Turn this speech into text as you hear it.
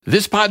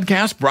This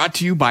podcast brought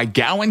to you by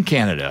Gowan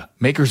Canada,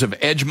 makers of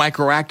Edge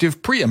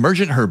Microactive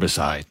pre-emergent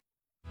herbicide.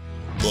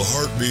 The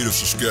heartbeat of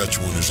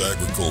Saskatchewan is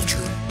agriculture,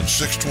 and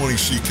 620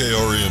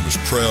 CKRM is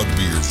proud to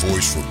be your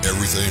voice for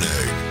everything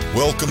ag.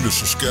 Welcome to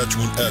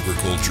Saskatchewan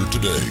Agriculture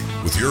Today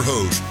with your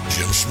host,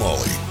 Jim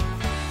Smalley.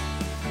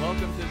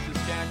 Welcome to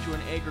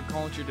Saskatchewan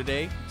Agriculture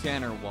Today.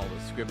 Tanner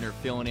Wallace-Scribner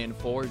filling in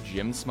for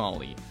Jim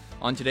Smalley.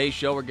 On today's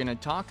show, we're going to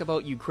talk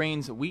about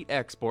Ukraine's wheat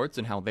exports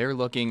and how they're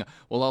looking.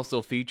 We'll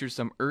also feature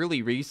some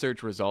early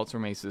research results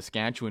from a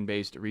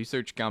Saskatchewan-based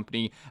research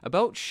company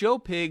about show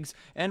pigs,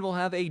 and we'll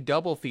have a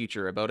double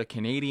feature about a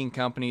Canadian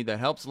company that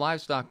helps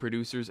livestock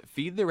producers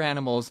feed their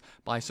animals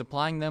by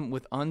supplying them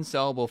with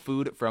unsellable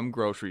food from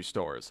grocery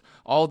stores.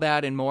 All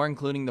that and more,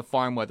 including the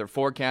farm weather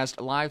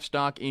forecast,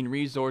 livestock in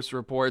resource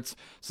reports.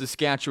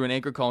 Saskatchewan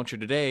Agriculture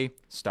Today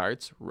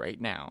starts right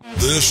now.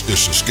 This is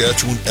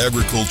Saskatchewan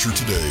Agriculture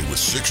Today with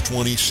 620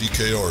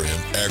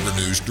 CKRM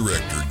Agri-News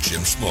Director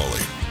Jim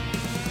Smalley.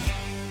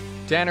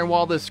 Tanner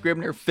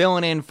Wallace-Scribner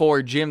filling in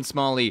for Jim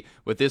Smalley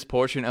with this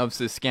portion of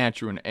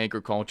Saskatchewan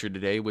Agriculture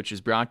Today, which is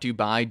brought to you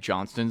by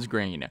Johnston's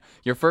Grain,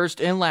 your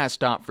first and last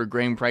stop for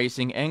grain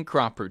pricing and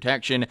crop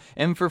protection,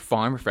 and for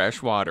farm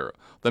fresh water.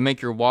 They'll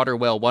make your water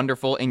well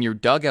wonderful and your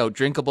dugout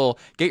drinkable.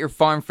 Get your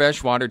farm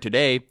fresh water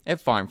today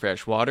at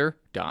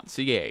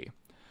farmfreshwater.ca.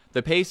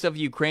 The pace of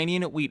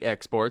Ukrainian wheat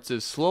exports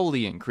is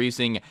slowly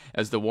increasing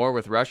as the war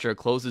with Russia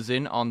closes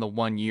in on the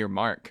one-year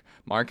mark.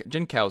 Mark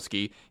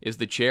Jankowski is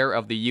the chair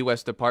of the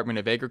U.S. Department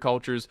of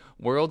Agriculture's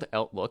World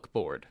Outlook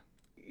Board.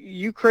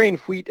 Ukraine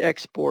wheat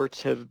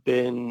exports have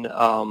been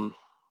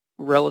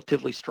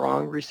relatively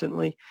strong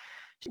recently.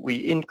 We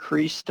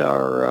increased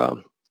our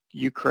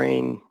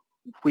Ukraine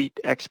wheat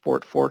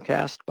export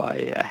forecast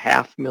by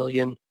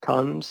 500,000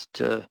 tons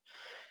to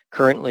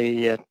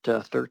currently at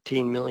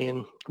 13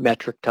 million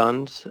metric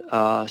tons.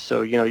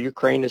 So,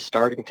 Ukraine is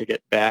starting to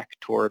get back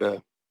toward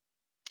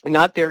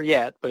not there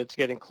yet, but it's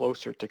getting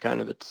closer to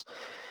kind of its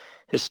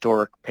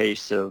historic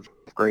pace of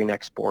grain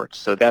exports.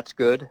 So that's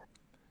good.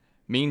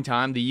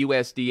 Meantime, the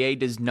USDA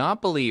does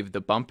not believe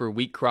the bumper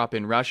wheat crop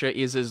in Russia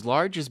is as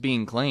large as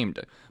being claimed.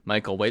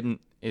 Michael Whitten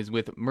is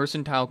with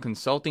Mercantile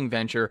Consulting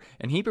Venture,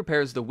 and he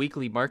prepares the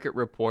weekly market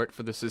report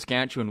for the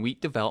Saskatchewan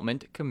Wheat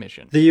Development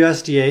Commission. The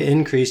USDA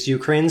increased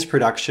Ukraine's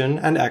production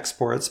and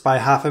exports by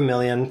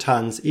 500,000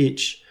 tons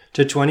each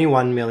to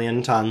 21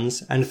 million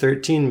tons and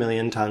 13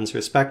 million tons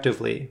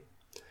respectively.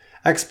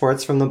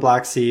 Exports from the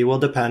Black Sea will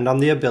depend on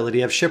the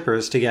ability of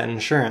shippers to get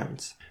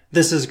insurance.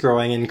 This is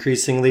growing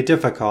increasingly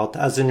difficult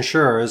as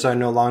insurers are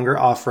no longer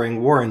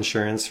offering war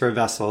insurance for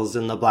vessels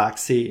in the Black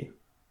Sea.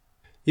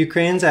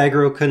 Ukraine's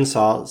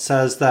AgroConsult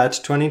says that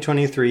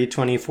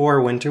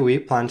 2023-24 winter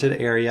wheat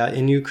planted area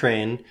in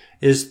Ukraine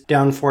is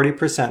down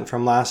 40%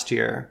 from last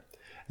year.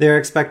 They are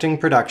expecting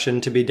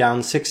production to be down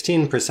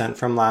 16%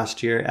 from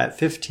last year at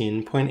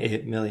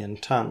 15.8 million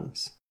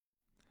tons.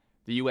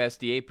 The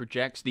USDA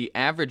projects the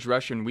average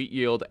Russian wheat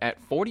yield at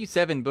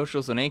 47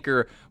 bushels an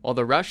acre, while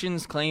the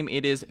Russians claim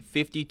it is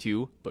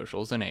 52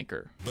 bushels an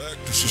acre. Back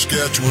to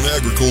Saskatchewan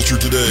Agriculture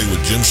Today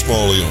with Jim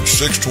Smalley on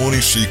 620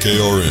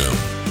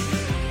 CKRM.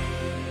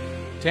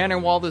 Tanner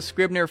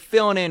Wallace-Scribner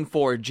filling in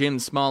for Jim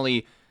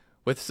Smalley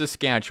with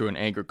Saskatchewan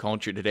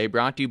Agriculture Today,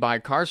 brought to you by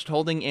Karst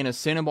Holding in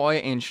Assiniboia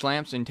and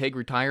Schlamps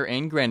Integra Tire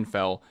in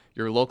Grenfell,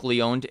 your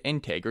locally owned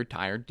Integra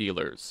Tire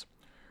dealers.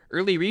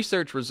 Early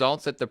research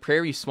results at the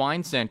Prairie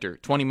Swine Center,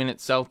 20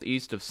 minutes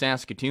southeast of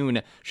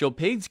Saskatoon, show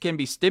pigs can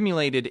be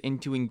stimulated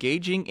into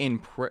engaging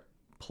in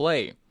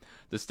play.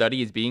 The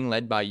study is being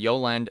led by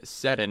Yolande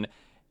Seddon,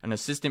 an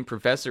assistant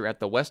professor at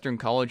the Western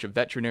College of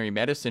Veterinary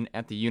Medicine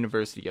at the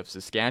University of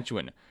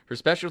Saskatchewan. Her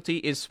specialty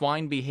is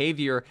swine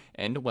behavior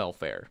and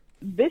welfare.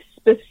 This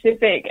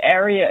specific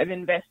area of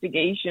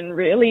investigation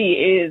really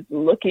is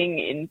looking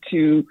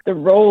into the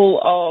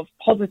role of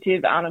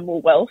positive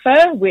animal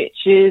welfare,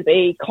 which is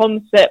a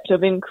concept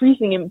of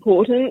increasing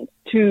importance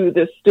to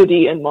the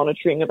study and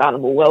monitoring of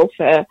animal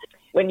welfare.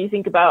 When you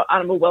think about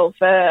animal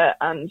welfare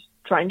and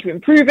trying to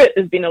improve it,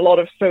 there's been a lot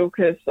of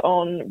focus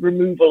on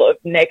removal of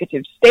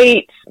negative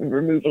states,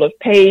 removal of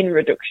pain,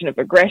 reduction of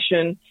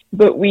aggression.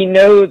 But we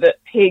know that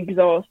pigs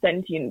are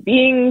sentient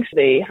beings.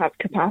 They have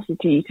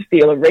capacity to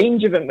feel a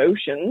range of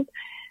emotions.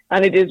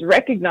 And it is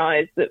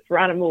recognized that for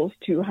animals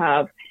to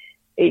have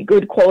a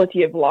good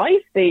quality of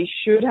life, they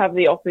should have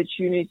the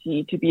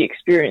opportunity to be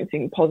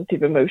experiencing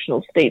positive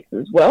emotional states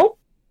as well.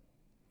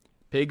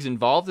 Pigs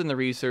involved in the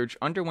research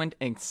underwent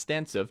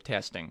extensive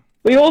testing.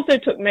 We also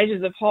took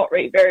measures of heart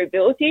rate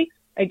variability,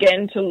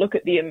 again, to look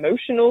at the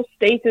emotional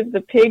state of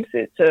the pigs.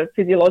 It's a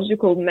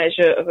physiological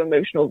measure of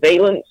emotional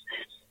valence.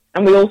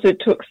 And we also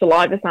took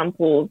saliva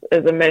samples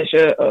as a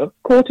measure of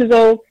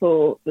cortisol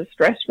for the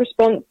stress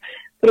response,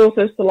 but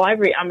also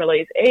salivary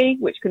amylase A,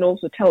 which can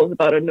also tell us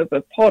about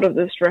another part of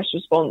the stress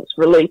response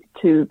related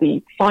to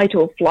the fight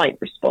or flight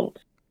response.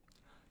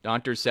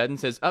 Dr. Seddon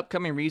says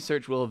upcoming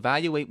research will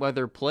evaluate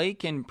whether play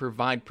can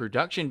provide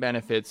production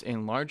benefits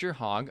in larger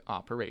hog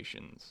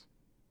operations.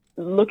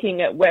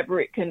 looking at whether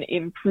it can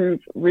improve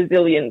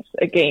resilience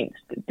against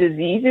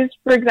diseases,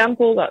 for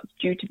example. That's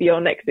due to be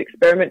our next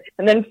experiment.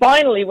 And then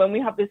finally, when we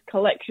have this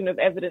collection of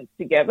evidence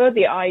together,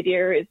 the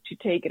idea is to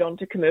take it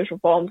onto commercial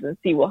farms and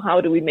see, well,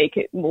 how do we make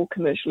it more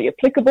commercially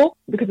applicable?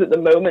 Because at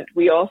the moment,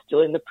 we are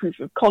still in the proof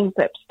of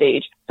concept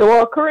stage. So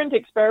our current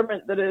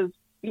experiment that has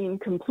been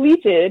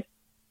completed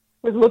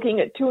was looking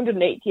at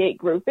 288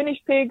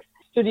 grow-finished pigs,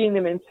 studying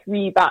them in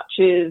 3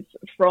 batches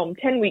from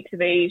 10 weeks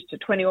of age to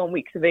 21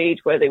 weeks of age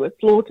where they were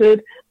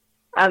slaughtered.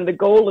 And the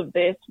goal of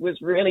this was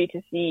really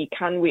to see,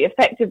 can we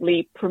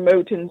effectively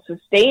promote and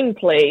sustain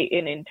play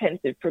in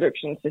intensive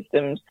production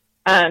systems?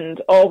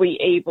 And are we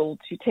able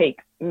to take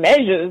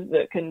measures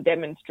that can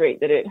demonstrate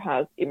that it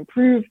has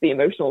improved the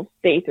emotional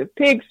state of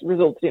pigs,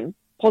 resulted in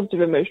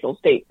positive emotional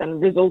states,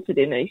 and resulted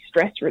in a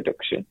stress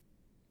reduction?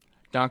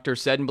 Dr.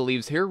 Seddon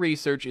believes her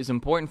research is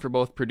important for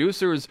both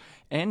producers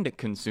and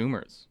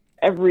consumers.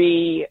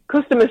 Every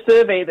customer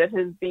survey that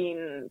has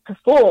been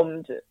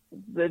performed,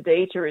 the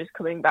data is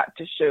coming back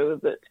to show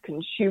that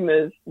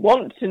consumers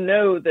want to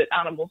know that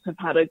animals have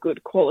had a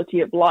good quality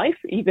of life.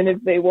 Even if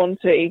they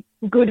want a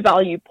good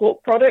value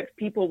pork product,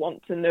 people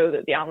want to know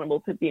that the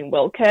animals have been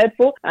well cared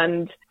for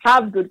and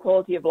have good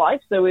quality of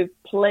life. So if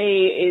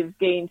play is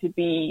going to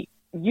be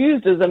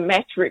used as a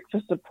metric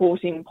for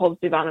supporting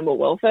positive animal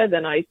welfare,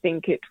 then I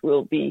think it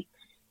will be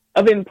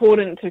of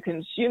importance to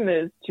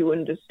consumers to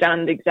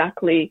understand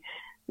exactly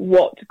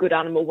what good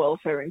animal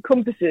welfare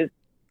encompasses.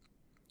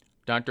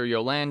 Dr.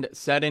 Yolande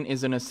Seddon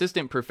is an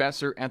assistant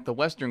professor at the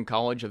Western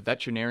College of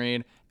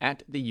Veterinarian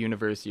at the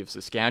University of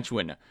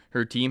Saskatchewan.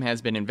 Her team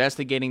has been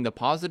investigating the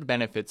positive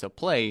benefits of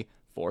play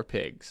for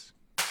pigs.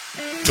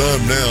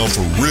 Time now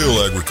for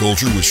Real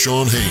Agriculture with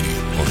Sean Haney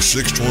on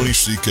 620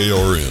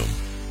 CKRM.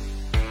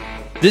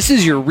 This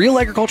is your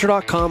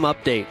RealAgriculture.com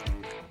update.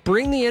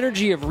 Bring the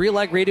energy of Real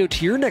Ag Radio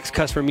to your next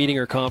customer meeting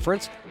or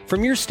conference.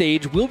 From your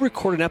stage, we'll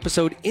record an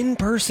episode in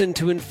person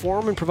to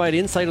inform and provide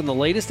insight on the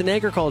latest in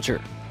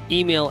agriculture.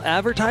 Email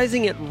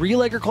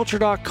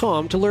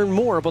advertising@realagriculture.com to learn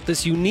more about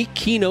this unique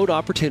keynote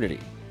opportunity.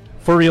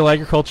 For Real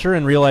Agriculture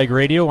and Real Ag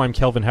Radio, I'm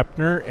Kelvin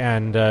Hepner,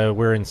 and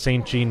we're in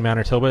St. Jean,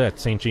 Manitoba at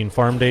St. Jean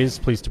Farm Days.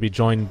 Pleased to be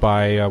joined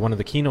by one of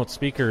the keynote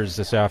speakers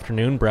this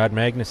afternoon, Brad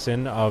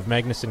Magnuson of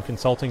Magnuson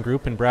Consulting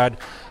Group. And Brad,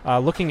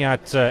 looking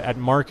at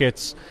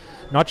markets,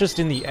 not just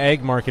in the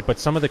ag market, but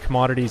some of the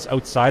commodities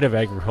outside of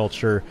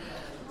agriculture.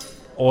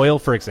 Oil,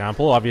 for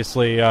example,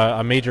 obviously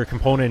a major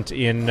component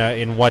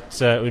in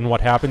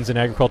what happens in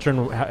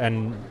agriculture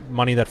and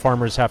money that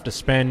farmers have to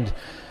spend.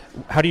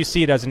 How do you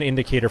see it as an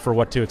indicator for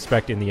what to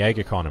expect in the ag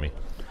economy?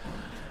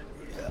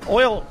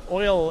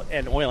 Oil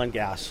and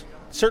gas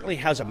certainly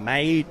has a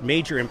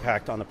major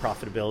impact on the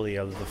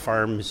profitability of the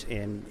farms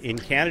in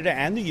Canada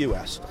and the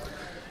U.S.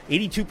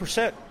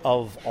 82%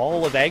 of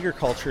all of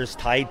agriculture is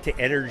tied to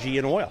energy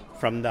and oil,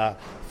 from the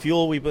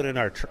fuel we put in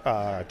our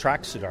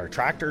trucks and our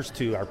tractors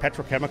to our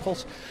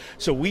petrochemicals.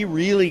 So we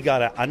really got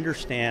to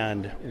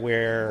understand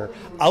where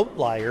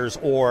outliers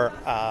or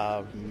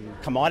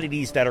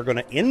commodities that are going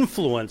to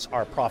influence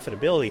our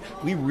profitability,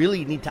 we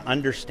really need to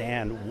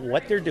understand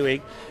what they're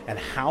doing and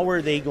how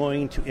are they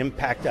going to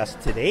impact us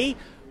today,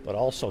 but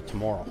also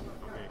tomorrow.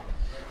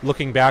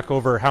 Looking back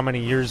over how many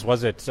years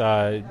was it,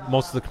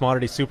 most of the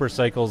commodity super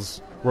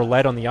cycles were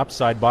led on the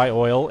upside by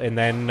oil, and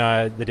then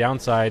the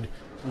downside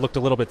looked a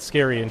little bit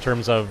scary in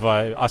terms of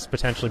us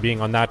potentially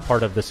being on that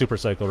part of the super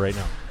cycle right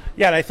now.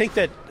 Yeah, and I think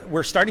that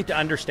we're starting to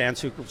understand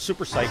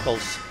super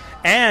cycles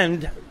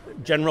and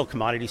general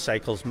commodity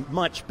cycles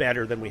much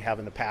better than we have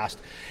in the past.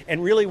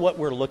 And really what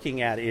we're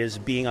looking at is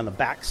being on the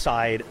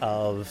backside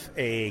of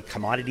a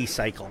commodity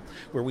cycle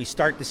where we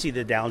start to see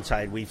the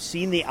downside. We've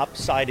seen the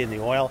upside in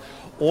the oil.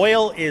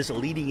 Oil is a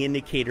leading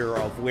indicator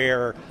of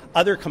where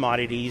other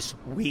commodities,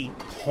 wheat,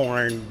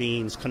 corn,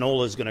 beans,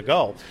 canola is going to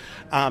go.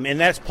 And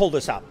that's pulled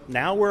us up.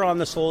 Now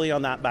we're slowly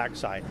on that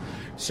backside.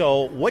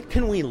 So what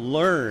can we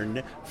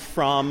learn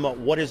from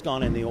what has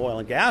gone in the oil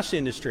and gas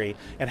industry,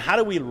 and how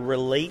do we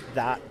relate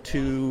that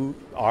to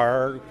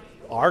our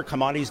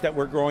commodities that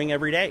we're growing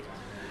every day?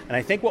 And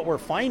I think what we're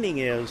finding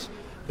is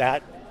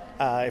that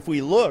if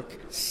we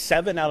look,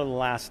 7 out of the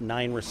last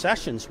 9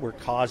 recessions were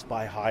caused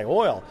by high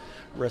oil.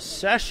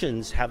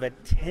 Recessions have a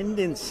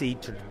tendency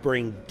to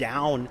bring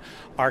down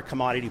our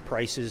commodity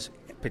prices,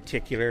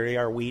 particularly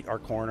our wheat, our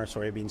corn, our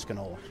soybeans,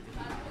 canola.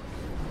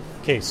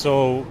 Okay,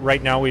 so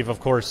right now we've, of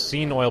course,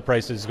 seen oil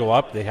prices go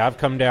up. They have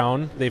come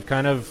down. They've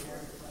kind of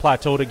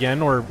plateaued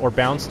again or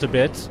bounced a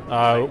bit.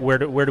 Where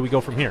do we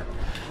go from here?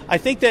 I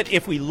think that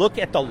if we look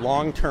at the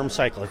long-term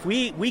cycle, if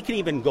we can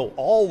even go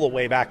all the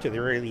way back to the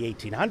early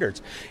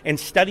 1800s and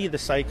study the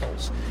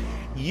cycles,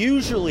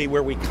 usually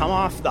where we come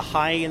off the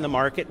high in the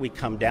market, we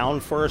come down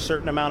for a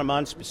certain amount of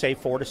months, say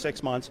 4 to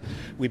 6 months,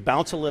 we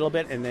bounce a little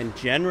bit, and then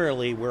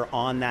generally we're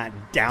on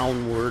that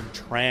downward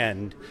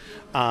trend.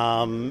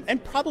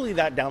 And probably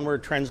that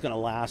downward trend is going to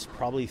last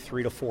probably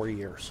 3 to 4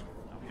 years.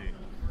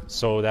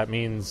 So that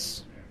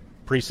means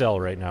pre-sell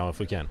right now if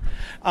we can?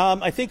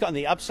 I think on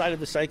the upside of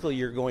the cycle,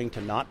 you're going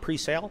to not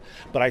pre-sale,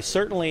 but I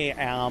certainly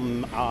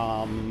am.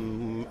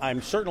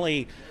 I'm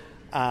certainly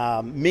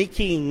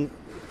making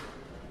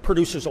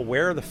producers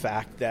aware of the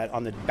fact that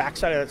on the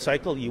backside of that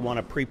cycle, you want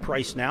to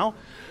pre-price now,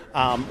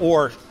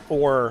 or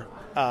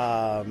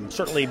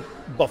certainly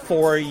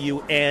before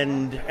you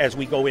end as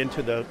we go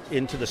into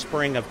the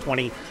spring of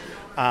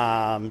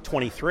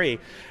 2023,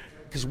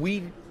 because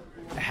we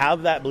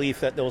have that belief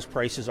that those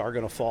prices are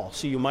going to fall.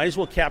 So you might as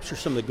well capture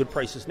some of the good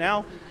prices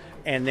now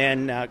and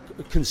then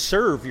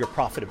conserve your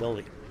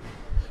profitability.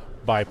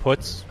 Buy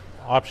puts.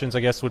 Options,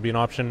 I guess, would be an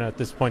option at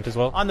this point as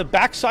well. On the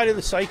backside of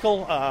the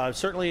cycle,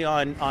 certainly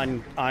on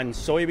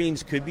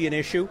soybeans could be an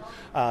issue.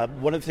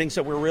 One of the things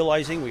that we're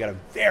realizing, we got a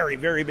very,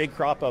 very big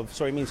crop of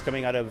soybeans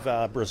coming out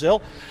of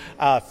Brazil.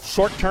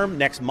 Short term,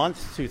 next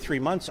month to 3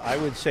 months, I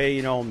would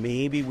say,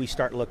 maybe we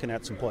start looking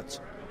at some puts.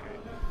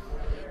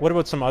 What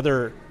about some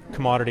other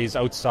commodities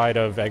outside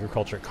of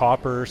agriculture?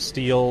 Copper,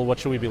 steel, what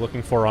should we be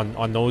looking for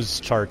on those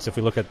charts if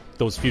we look at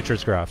those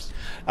futures graphs?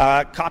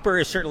 Copper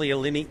is certainly a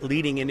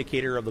leading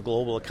indicator of the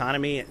global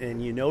economy,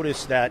 and you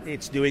notice that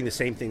it's doing the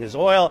same thing as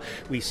oil.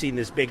 We've seen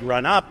this big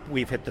run up,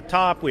 we've hit the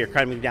top, we are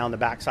coming down the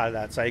backside of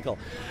that cycle.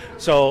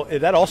 So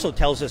that also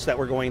tells us that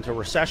we're going into a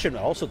recession. It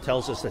also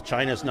tells us that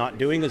China's not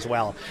doing as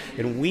well.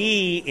 And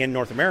we in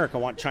North America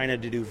want China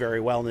to do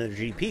very well in their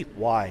GDP.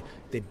 Why?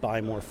 They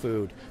buy more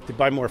food. They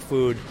buy more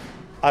food.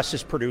 Us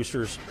as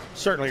producers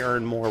certainly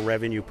earn more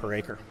revenue per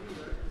acre.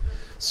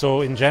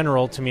 So in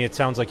general, to me, it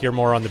sounds like you're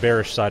more on the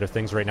bearish side of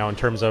things right now in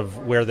terms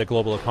of where the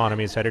global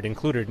economy is headed,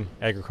 including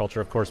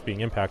agriculture, of course,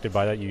 being impacted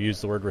by that. You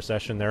used the word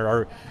recession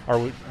there.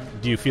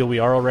 Do you feel we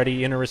are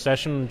already in a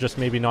recession, just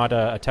maybe not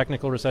a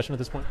technical recession at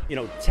this point?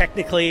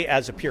 Technically,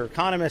 as a pure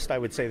economist, I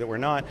would say that we're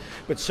not,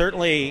 but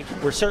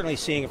we're certainly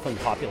seeing it from the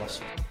populace.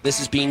 This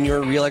has been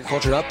your Real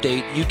Agriculture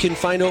Update. You can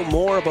find out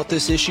more about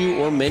this issue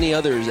or many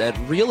others at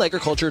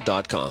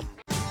realagriculture.com.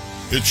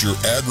 It's your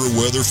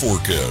agri-weather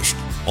forecast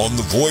on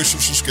the Voice of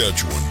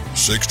Saskatchewan,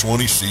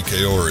 620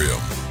 CKRM.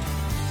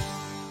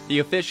 The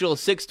official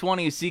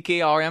 620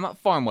 CKRM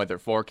farm weather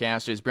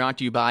forecast is brought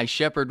to you by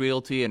Shepherd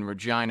Realty in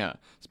Regina.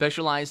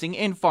 Specializing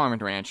in farm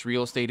and ranch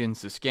real estate in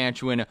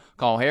Saskatchewan,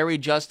 call Harry,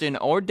 Justin,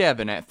 or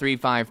Devin at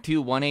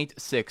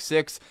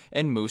 352-1866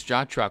 and Moose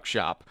Jaw Truck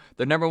Shop.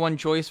 The number one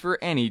choice for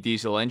any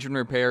diesel engine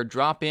repair.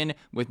 Drop in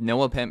with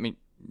no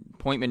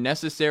appointment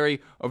necessary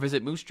or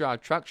visit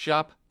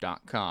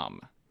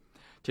moosejawtruckshop.com.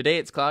 Today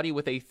it's cloudy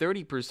with a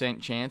 30%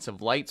 chance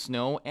of light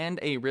snow and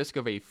a risk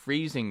of a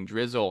freezing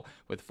drizzle,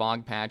 with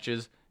fog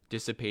patches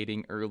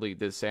dissipating early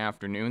this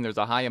afternoon. There's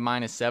a high of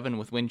 -7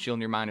 with wind chill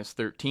near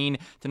 -13.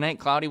 Tonight,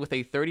 cloudy with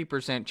a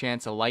 30%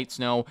 chance of light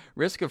snow.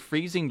 Risk of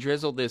freezing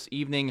drizzle this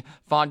evening.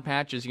 Fog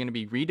patches are going to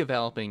be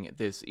redeveloping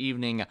this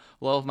evening.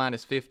 Low of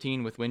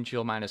 -15 with wind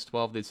chill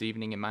 -12 this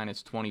evening and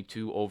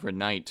 -22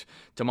 overnight.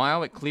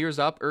 Tomorrow, it clears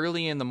up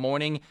early in the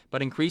morning,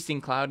 but increasing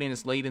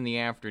cloudiness late in the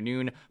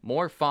afternoon.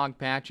 More fog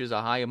patches,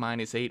 a high of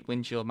 -8,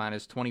 wind chill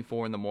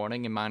 -24 in the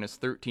morning and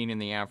 -13 in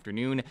the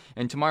afternoon.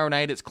 And tomorrow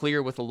night, it's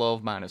clear with a low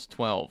of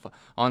 -12.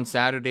 On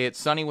Saturday,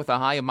 it's sunny with a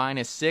high of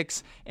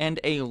 -6 and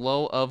a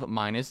low of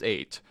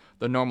 -8.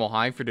 The normal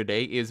high for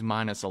today is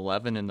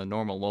 -11 and the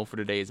normal low for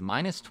today is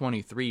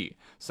 -23.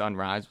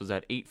 Sunrise was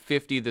at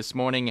 8:50 this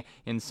morning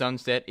and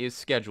sunset is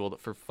scheduled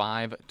for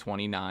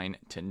 5:29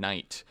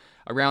 tonight.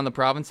 Around the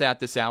province at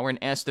this hour, in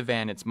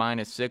Estevan, it's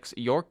 -6,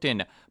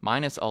 Yorkton,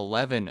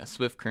 -11,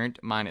 Swift Current,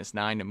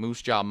 -9,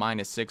 Moose Jaw,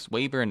 -6,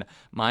 Weyburn,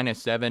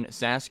 -7,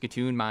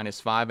 Saskatoon,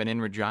 -5, and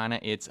in Regina,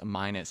 it's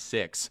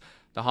 -6.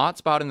 The hot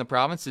spot in the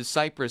province is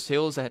Cypress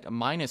Hills at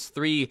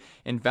 -3,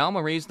 and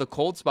Val-Marie's the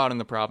cold spot in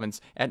the province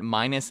at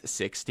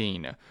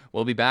 -16.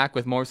 We'll be back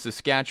with more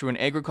Saskatchewan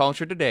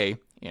Agriculture Today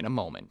in a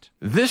moment.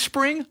 This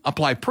spring,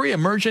 apply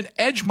pre-emergent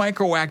Edge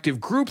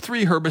Microactive Group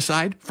 3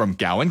 herbicide from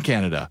Gowan,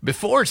 Canada,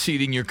 before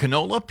seeding your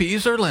canola,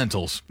 peas, or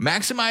lentils.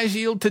 Maximize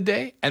yield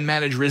today and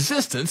manage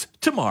resistance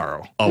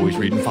tomorrow. Always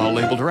read and follow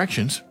label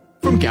directions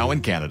from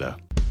Gowan, Canada.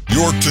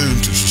 You're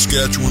tuned to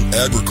Saskatchewan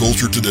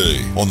Agriculture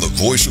Today on the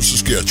Voice of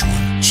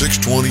Saskatchewan,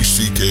 620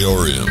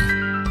 CKRM.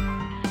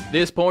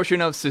 This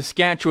portion of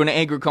Saskatchewan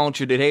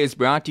Agriculture Today is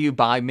brought to you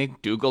by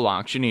McDougall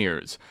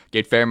Auctioneers.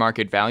 Get fair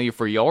market value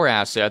for your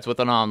assets with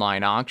an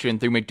online auction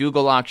through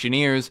McDougall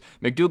Auctioneers,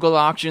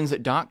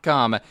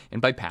 McDougallAuctions.com, and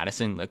by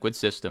Pattison Liquid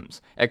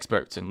Systems.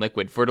 Experts in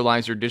liquid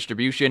fertilizer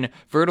distribution.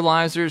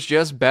 Fertilizer's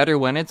just better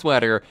when it's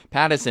wetter.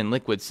 Pattison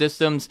Liquid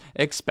Systems.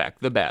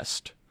 Expect the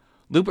best.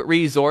 Loop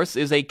Resource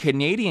is a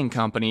Canadian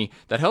company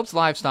that helps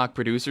livestock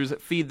producers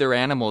feed their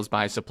animals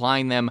by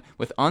supplying them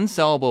with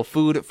unsellable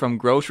food from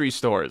grocery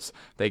stores.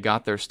 They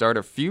got their start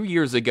a few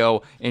years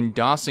ago in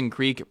Dawson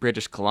Creek,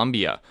 British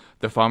Columbia.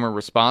 The farmer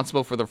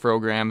responsible for the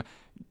program,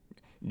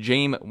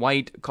 James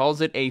White, calls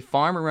it a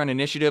farmer-run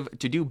initiative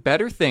to do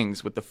better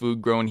things with the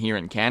food grown here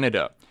in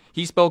Canada.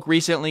 He spoke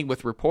recently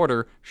with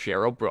reporter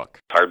Cheryl Brook.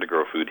 It's hard to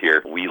grow food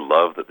here. We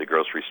love that the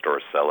grocery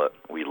stores sell it.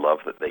 We love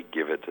that they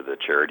give it to the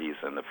charities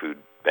and the food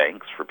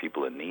banks for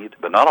people in need.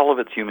 But not all of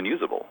it's human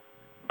usable.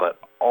 but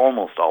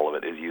almost all of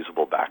it is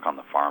usable back on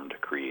the farm to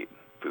create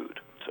food.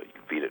 So you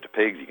can feed it to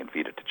pigs, you can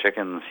feed it to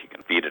chickens, you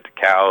can feed it to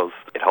cows.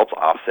 It helps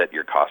offset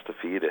your cost of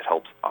feed. It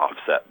helps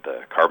offset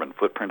the carbon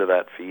footprint of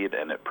that feed,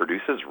 and it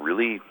produces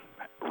really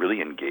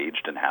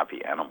engaged and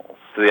happy animals.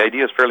 So the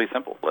idea is fairly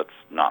simple. Let's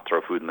not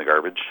throw food in the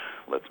garbage.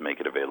 Let's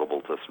make it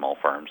available to small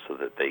farms so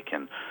that they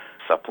can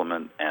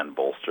supplement and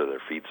bolster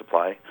their feed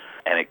supply.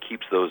 And it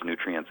keeps those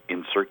nutrients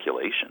in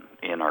circulation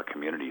in our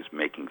communities,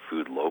 making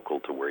food local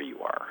to where you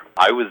are.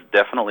 I was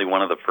definitely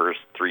one of the first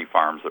 3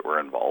 farms that were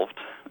involved,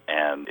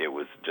 and it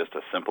was just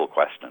a simple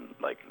question,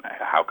 like,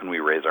 how can we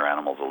raise our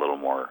animals a little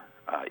more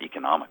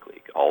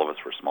economically? All of us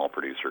were small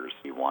producers.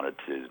 We wanted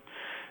to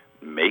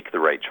make the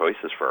right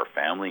choices for our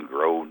family,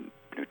 grow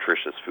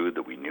nutritious food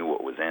that we knew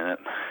what was in it.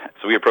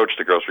 So we approached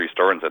a grocery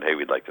store and said, hey,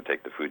 we'd like to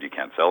take the food you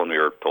can't sell, and we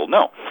were told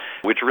no,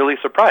 which really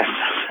surprised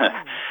us.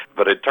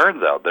 But it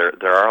turns out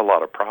there are a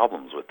lot of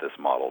problems with this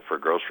model for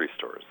grocery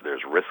stores.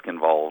 There's risk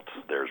involved,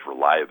 there's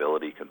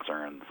reliability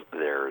concerns,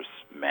 there's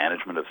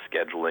management of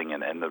scheduling,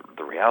 and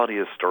the reality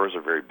is stores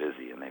are very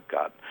busy, and they've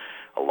got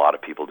a lot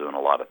of people doing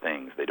a lot of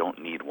things. They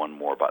don't need one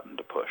more button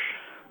to push.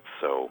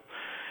 So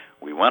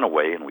we went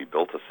away and we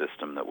built a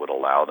system that would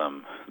allow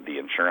them the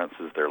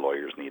insurances their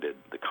lawyers needed,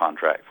 the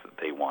contracts that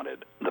they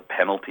wanted, the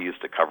penalties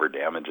to cover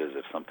damages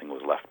if something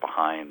was left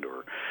behind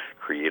or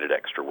created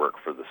extra work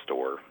for the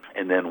store.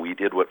 And then we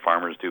did what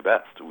farmers do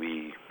best.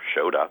 We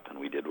showed up and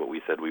we did what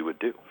we said we would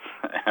do.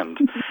 And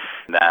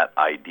that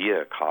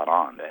idea caught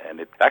on,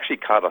 and it actually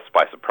caught us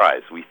by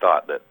surprise. We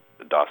thought that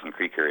the Dawson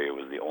Creek area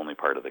was the only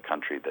part of the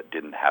country that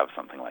didn't have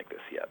something like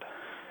this yet.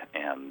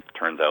 And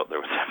turns out there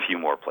was a few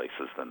more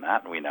places than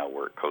that. We now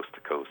work coast to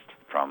coast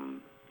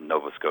from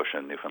Nova Scotia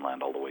and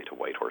Newfoundland all the way to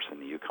Whitehorse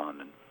in the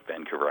Yukon and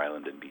Vancouver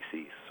Island in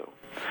BC. So,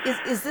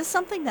 is this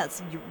something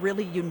that's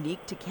really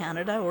unique to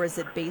Canada, or is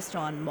it based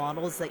on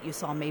models that you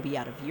saw maybe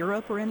out of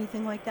Europe or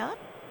anything like that?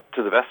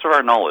 To the best of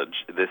our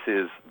knowledge, this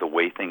is the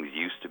way things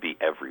used to be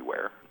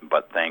everywhere,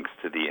 but thanks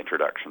to the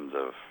introductions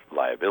of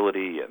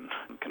liability and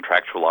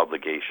contractual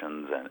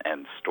obligations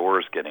and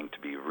stores getting to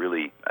be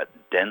really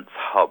dense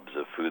hubs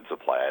of food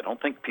supply, I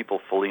don't think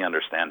people fully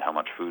understand how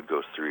much food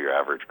goes through your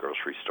average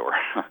grocery store.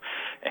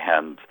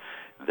 And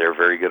they're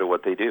very good at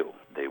what they do.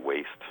 They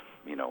waste,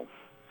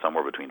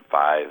 somewhere between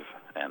 5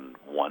 and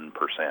 1%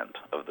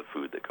 of the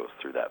food that goes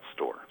through that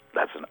store.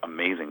 That's an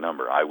amazing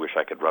number. I wish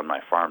I could run my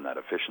farm that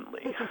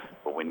efficiently.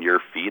 But when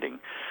you're feeding,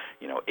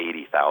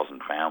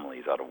 80,000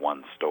 families out of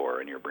one store,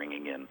 and you're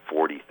bringing in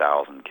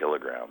 40,000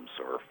 kilograms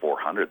or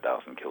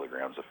 400,000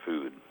 kilograms of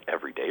food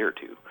every day or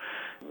two,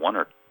 1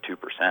 or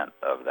 2%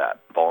 of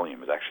that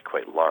volume is actually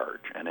quite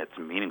large, and it's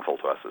meaningful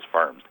to us as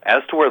farms.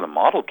 As to where the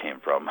model came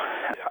from,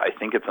 I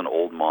think it's an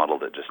old model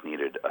that just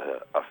needed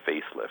a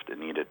facelift. It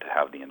needed to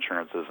have the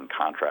insurances and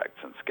contracts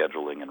and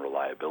scheduling and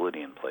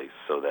reliability in place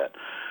so that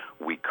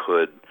we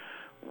could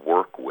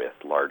work with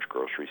large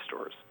grocery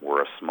stores.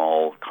 We're a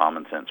small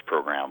common sense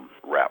program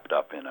wrapped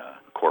up in a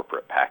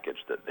corporate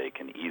package that they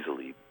can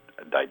easily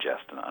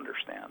digest and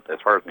understand. As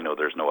far as we know,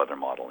 there's no other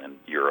model in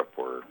Europe.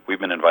 We've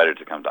been invited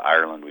to come to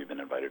Ireland, we've been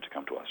invited to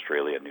come to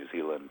Australia, New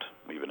Zealand,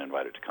 we've been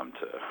invited to come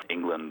to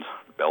England,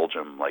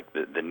 Belgium. Like,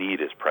 the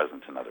need is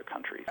present in other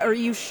countries. Are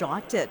you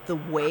shocked at the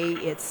way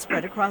it's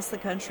spread across the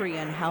country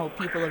and how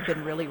people have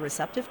been really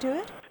receptive to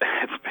it?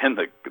 It's been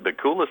the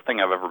coolest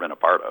thing I've ever been a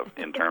part of,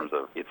 in terms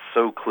of it's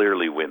so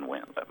clearly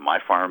win-win. My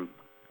farm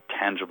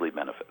tangibly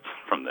benefits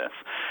from this.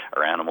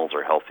 Our animals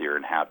are healthier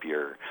and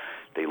happier.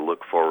 They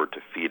look forward to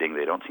feeding.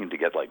 They don't seem to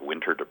get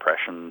winter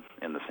depression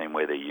in the same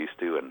way they used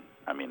to. And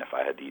I mean, if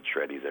I had to eat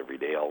Shreddies every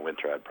day all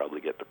winter, I'd probably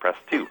get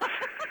depressed too.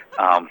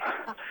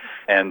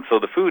 And so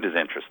the food is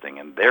interesting,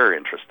 and they're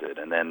interested.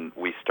 And then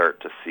we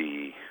start to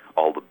see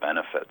all the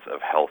benefits of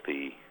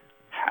healthy,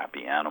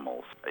 happy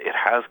animals. It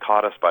has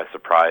caught us by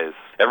surprise.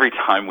 Every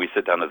time we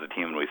sit down as a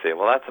team and we say,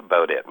 well, that's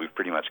about it. We've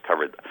pretty much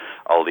covered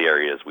all the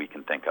areas we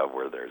can think of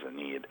where there's a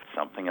need.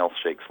 Something else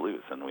shakes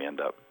loose, and we end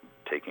up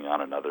taking on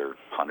another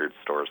 100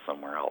 stores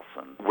somewhere else.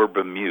 And we're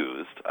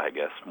bemused, I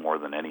guess, more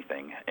than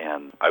anything.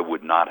 And I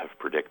would not have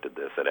predicted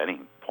this at any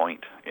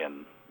point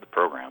in the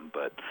program,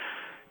 but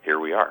here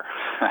we are.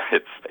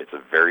 It's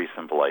a very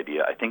simple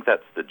idea. I think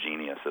that's the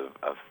genius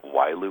of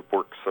why Loop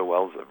works so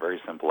well. It's a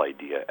very simple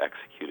idea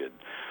executed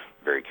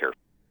very carefully.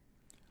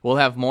 We'll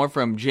have more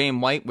from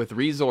James White with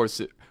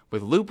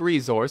Loop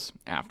Resource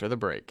after the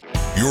break.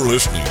 You're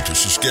listening to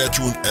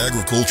Saskatchewan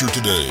Agriculture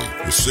Today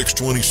with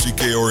 620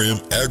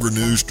 CKRM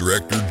Agri-News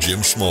Director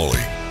Jim Smalley.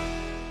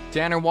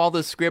 Tanner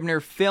Wallace-Scribner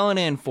filling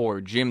in for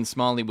Jim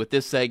Smalley with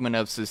this segment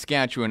of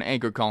Saskatchewan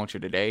Agriculture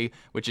Today,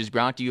 which is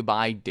brought to you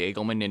by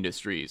Degelman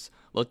Industries.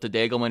 Look to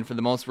Degelman for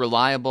the most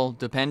reliable,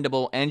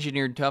 dependable,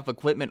 engineered tough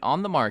equipment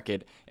on the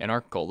market in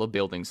Arcola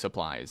Building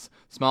Supplies.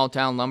 Small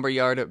town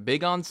lumberyard,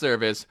 big on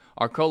service,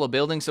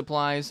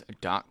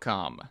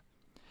 arcolabuildingsupplies.com.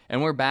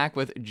 And we're back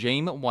with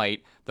James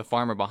White, the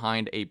farmer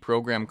behind a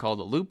program called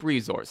Loop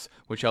Resource,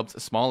 which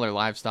helps smaller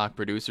livestock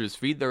producers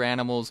feed their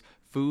animals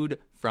food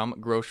from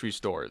grocery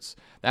stores.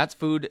 That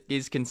food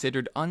is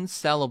considered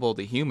unsellable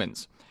to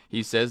humans.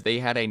 He says they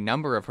had a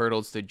number of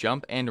hurdles to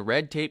jump and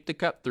red tape to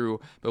cut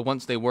through, but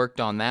once they worked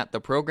on that,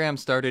 the program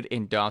started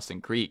in Dawson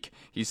Creek.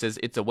 He says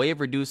it's a way of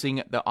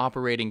reducing the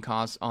operating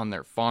costs on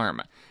their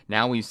farm.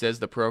 Now he says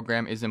the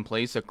program is in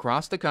place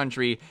across the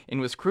country and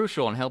was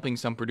crucial in helping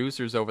some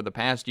producers over the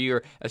past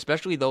year,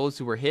 especially those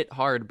who were hit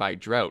hard by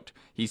drought.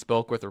 He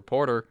spoke with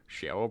reporter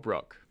Cheryl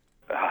Brook.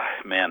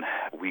 Man,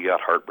 we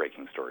got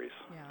heartbreaking stories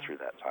through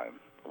that time.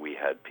 We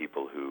had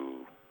people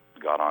who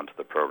got onto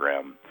the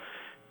program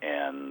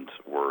and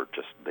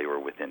they were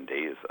within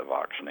days of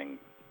auctioning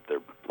their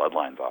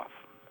bloodlines off.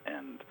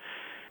 And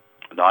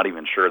not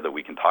even sure that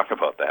we can talk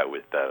about that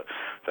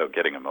without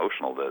getting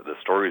emotional. The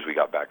stories we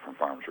got back from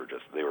farms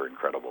they were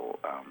incredible.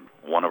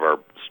 One of our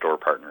store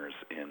partners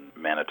in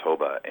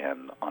Manitoba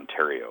and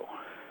Ontario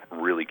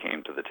really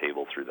came to the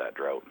table through that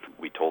drought.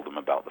 We told them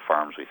about the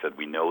farms. We said,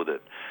 we know that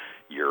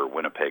your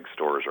Winnipeg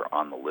stores are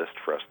on the list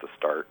for us to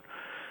start,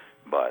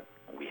 but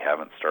we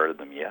haven't started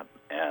them yet,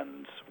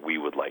 and we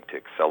would like to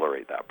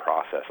accelerate that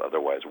process.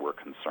 Otherwise, we're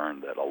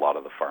concerned that a lot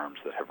of the farms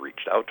that have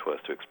reached out to us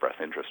to express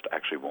interest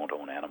actually won't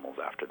own animals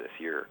after this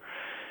year.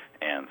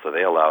 And so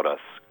they allowed us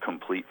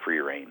complete free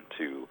rein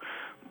to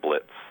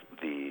blitz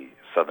the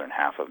southern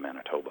half of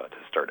Manitoba to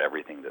start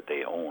everything that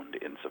they owned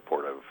in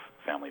support of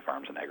family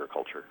farms and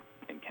agriculture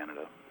in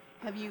Canada.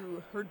 Have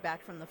you heard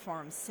back from the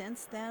farms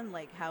since then?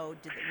 Like, were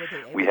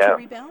they able to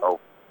rebound? Oh,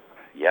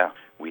 yeah.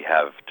 We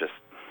have just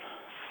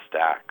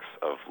stacks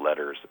of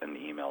letters and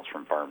emails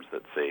from farms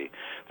that say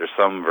there's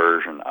some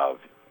version of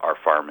our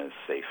farm is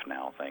safe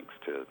now thanks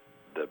to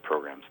the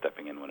program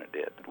stepping in when it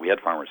did. We had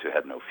farmers who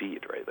had no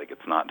feed, right? Like it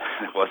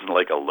wasn't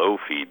like a low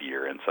feed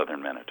year in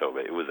southern Manitoba.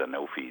 It was a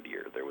no feed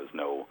year. There was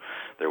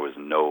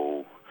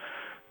no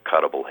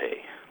cuttable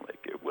hay. Like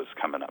it was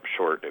coming up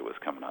short. It was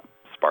coming up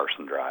sparse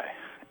and dry.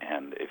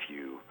 And if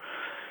you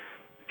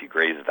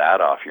graze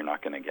that off, you're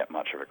not going to get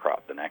much of a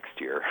crop the next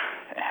year,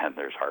 and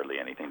there's hardly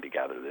anything to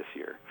gather this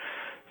year.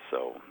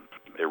 So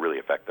it really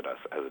affected us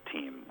as a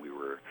team. We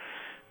were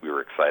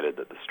excited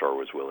that the store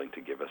was willing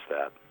to give us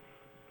that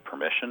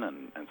permission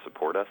and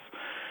support us,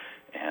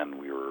 and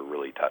we were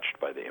really touched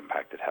by the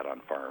impact it had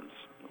on farms.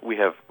 We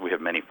have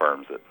many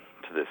farms that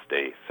to this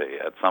day say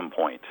at some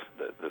point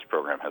that this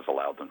program has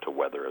allowed them to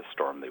weather a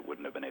storm they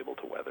wouldn't have been able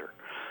to weather.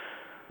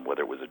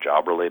 Whether it was a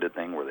job-related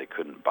thing where they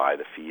couldn't buy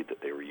the feed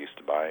that they were used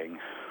to buying,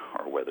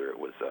 or whether it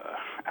was an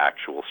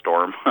actual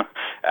storm,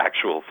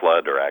 actual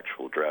flood, or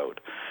actual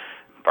drought.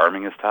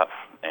 Farming is tough,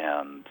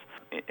 and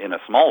in a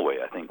small way,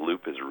 I think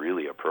Loop is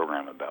really a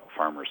program about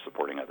farmers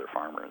supporting other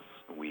farmers.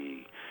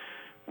 We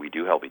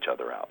do help each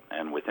other out,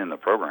 and within the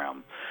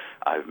program,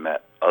 I've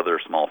met other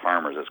small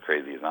farmers as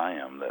crazy as I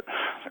am that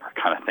are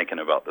kind of thinking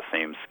about the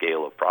same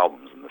scale of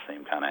problems and the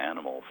same kind of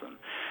animals,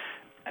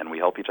 and we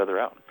help each other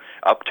out,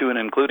 up to and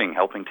including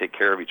helping take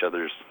care of each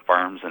other's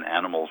farms and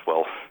animals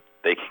while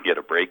they can get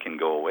a break and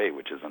go away,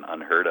 which is an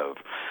unheard of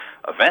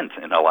event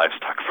in a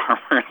livestock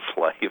farmer's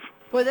life.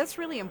 Well, that's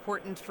really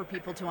important for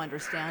people to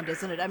understand,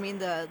 isn't it? I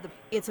mean,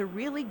 it's a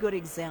really good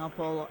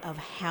example of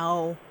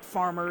how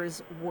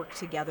farmers work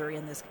together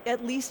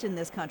at least in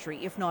this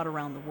country, if not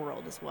around the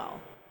world as well.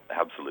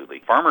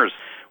 Absolutely. Farmers,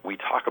 we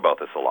talk about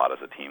this a lot as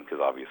a team because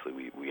obviously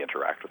we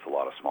interact with a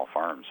lot of small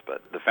farms,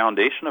 but the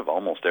foundation of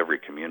almost every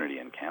community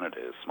in Canada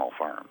is small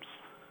farms.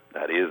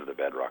 That is the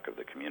bedrock of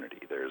the community.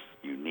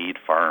 You need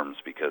farms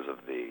because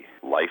of the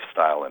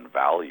lifestyle and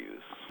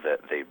values that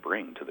they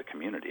bring to the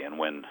community. And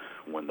when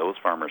those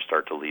farmers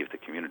start to leave the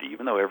community,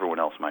 even though everyone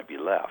else might be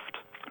left,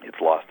 it's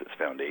lost its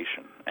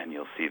foundation. And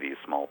you'll see these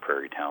small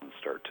prairie towns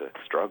start to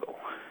struggle.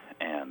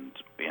 And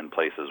in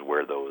places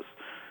where those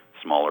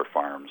smaller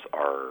farms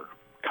are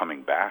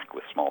coming back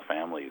with small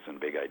families and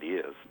big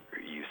ideas,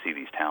 you see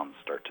these towns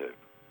start to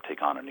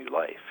take on a new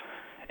life.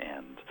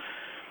 And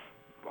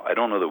I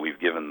don't know that we've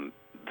given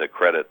the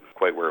credit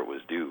quite where it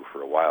was due for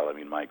a while. I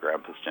mean, my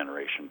grandpa's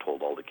generation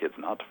told all the kids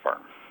not to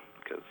farm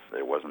because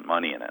there wasn't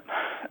money in it.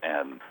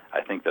 And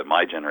I think that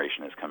my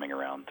generation is coming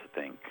around to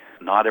think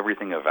not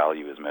everything of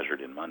value is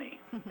measured in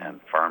money. Mm-hmm.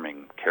 And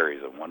farming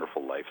carries a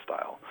wonderful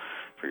lifestyle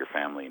for your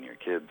family and your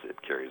kids.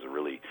 It carries a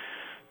really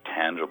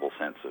tangible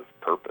sense of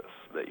purpose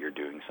that you're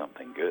doing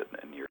something good.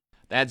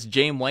 That's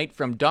James White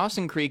from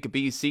Dawson Creek,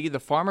 BC, the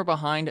farmer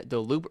behind the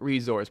Loop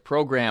Resource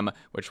Program,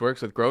 which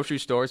works with grocery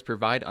stores to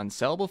provide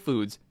unsellable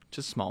foods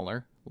to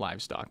smaller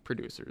livestock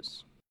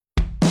producers.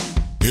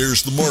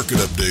 Here's the market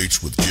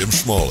updates with Jim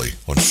Smalley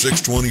on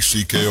 620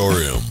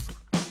 CKRM.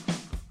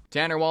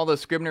 Tanner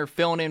Wallace Scribner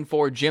filling in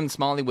for Jim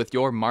Smalley with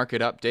your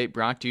market update,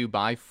 brought to you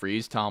by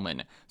Fries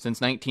Tallman.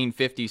 Since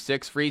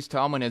 1956, Fries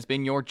Tallman has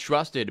been your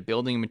trusted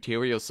building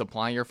materials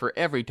supplier for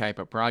every type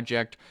of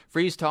project.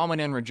 Fries Tallman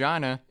in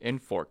Regina in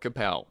Fort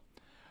Capel.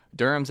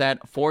 Durham's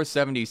at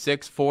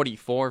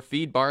 $476.44,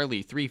 feed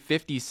barley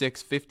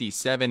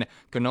 $356.57,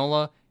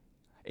 canola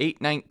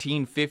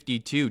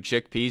 $819.52,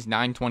 chickpeas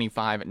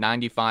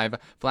 $925.95,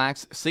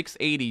 flax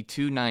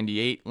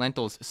 $682.98,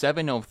 lentils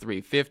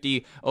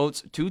 $703.50,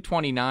 oats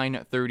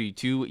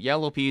 $229.32,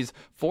 yellow peas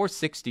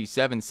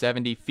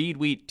 $467.70, feed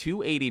wheat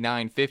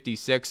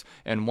 $289.56,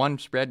 and one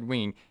spread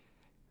wing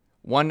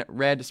One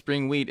red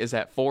spring wheat is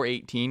at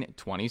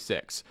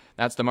 $4.1826.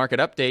 That's the market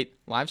update.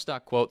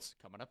 Livestock quotes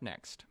coming up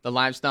next. The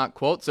livestock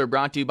quotes are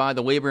brought to you by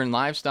the Weyburn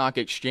Livestock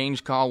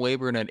Exchange. Call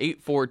Weyburn at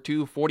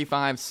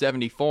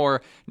 842-4574.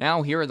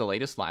 Now here are the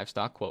latest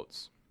livestock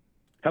quotes.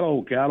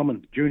 Hello,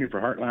 Cattleman. Junior for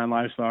Heartland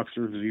Livestock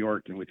Services of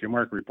Yorkton with your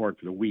market report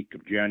for the week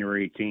of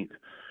January 18th.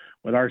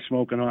 With our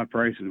smoking hot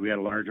prices, we had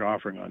a large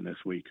offering on this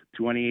week.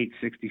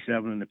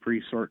 $28.67 in the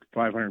pre-sort,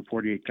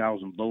 548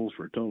 cows and bulls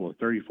for a total of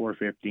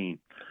 $34.15.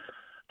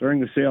 During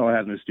the sale, I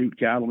had an astute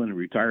cattleman and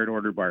retired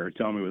order buyer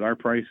tell me with our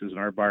prices and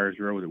our buyer's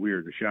row that we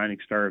are the shining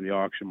star of the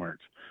auction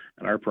marts,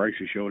 and our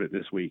prices showed it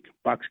this week.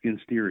 Buckskin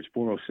steers,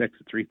 406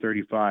 at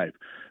 $335,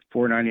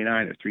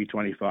 $499 at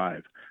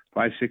 $325,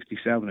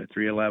 $567 at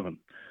 $311,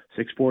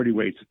 640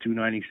 weights at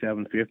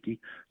 $297.50,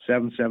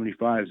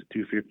 775s at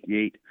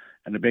 $258,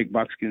 and the big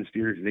buckskin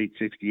steers at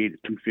 $868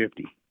 at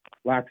 $250.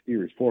 Black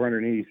steers,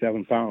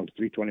 487 pounds,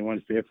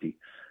 $321.50.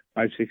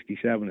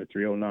 567 at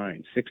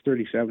 309,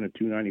 637 at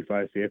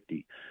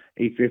 295.50,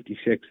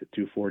 856 at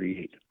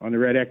 248. On the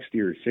red X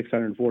steers,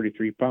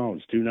 643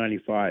 pounds,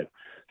 295,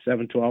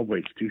 712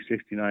 weights,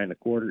 269 a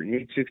quarter, and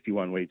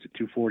 861 weights at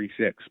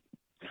 246.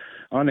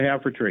 On the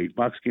heifer trade,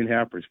 buckskin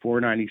heifers,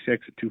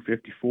 496 at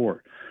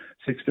 254,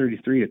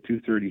 633 at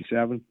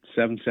 237,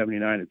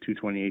 779 at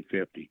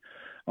 228.50.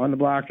 On the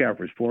block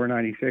heifers,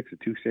 496 at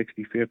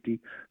 260.50,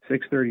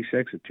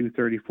 636 at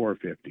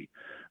 234.50.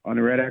 On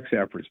the red X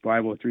heifers,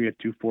 503 at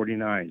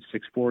 249,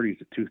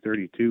 640s at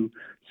 232,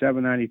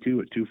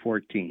 792 at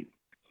 214.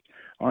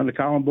 On the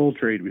cow and bull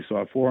trade, we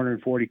saw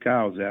 440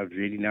 cows average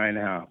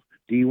 89.5,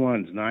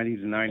 D1s 90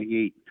 to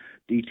 98,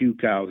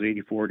 D2 cows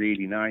 84 to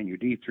 89, your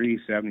D3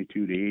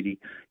 72 to 80,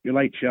 your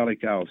light Shelly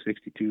cows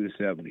 62 to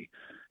 70.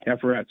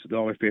 Heiferettes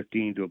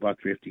 $1.15 to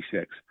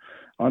 $1.56.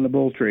 On the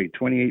bull trade,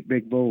 28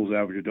 big bulls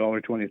average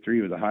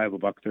 $1.23 with a high of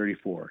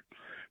 $1.34.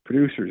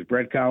 Producers,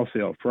 bred cow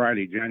sale,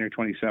 Friday, January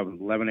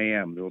 27th, 11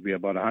 a.m. There will be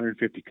about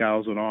 150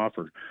 cows on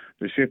offer.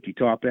 There's 50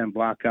 top-end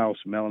black cows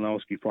from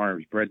Malinowski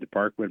Farms, bred to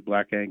Parkwood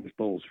Black Angus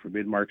bulls for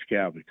mid-March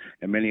calving,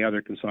 and many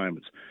other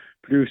consignments.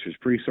 Producers,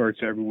 pre-sorts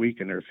every week,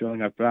 and they're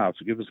filling up fast,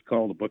 so give us a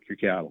call to book your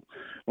cattle.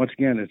 Once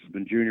again, this has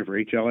been Junior for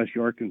HLS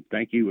Yorkton.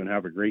 Thank you, and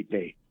have a great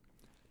day.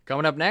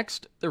 Coming up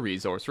next, the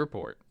Resource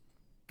Report.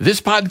 This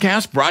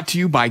podcast brought to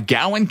you by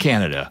Gowan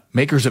Canada,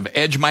 makers of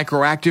Edge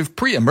Microactive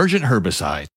pre-emergent herbicide.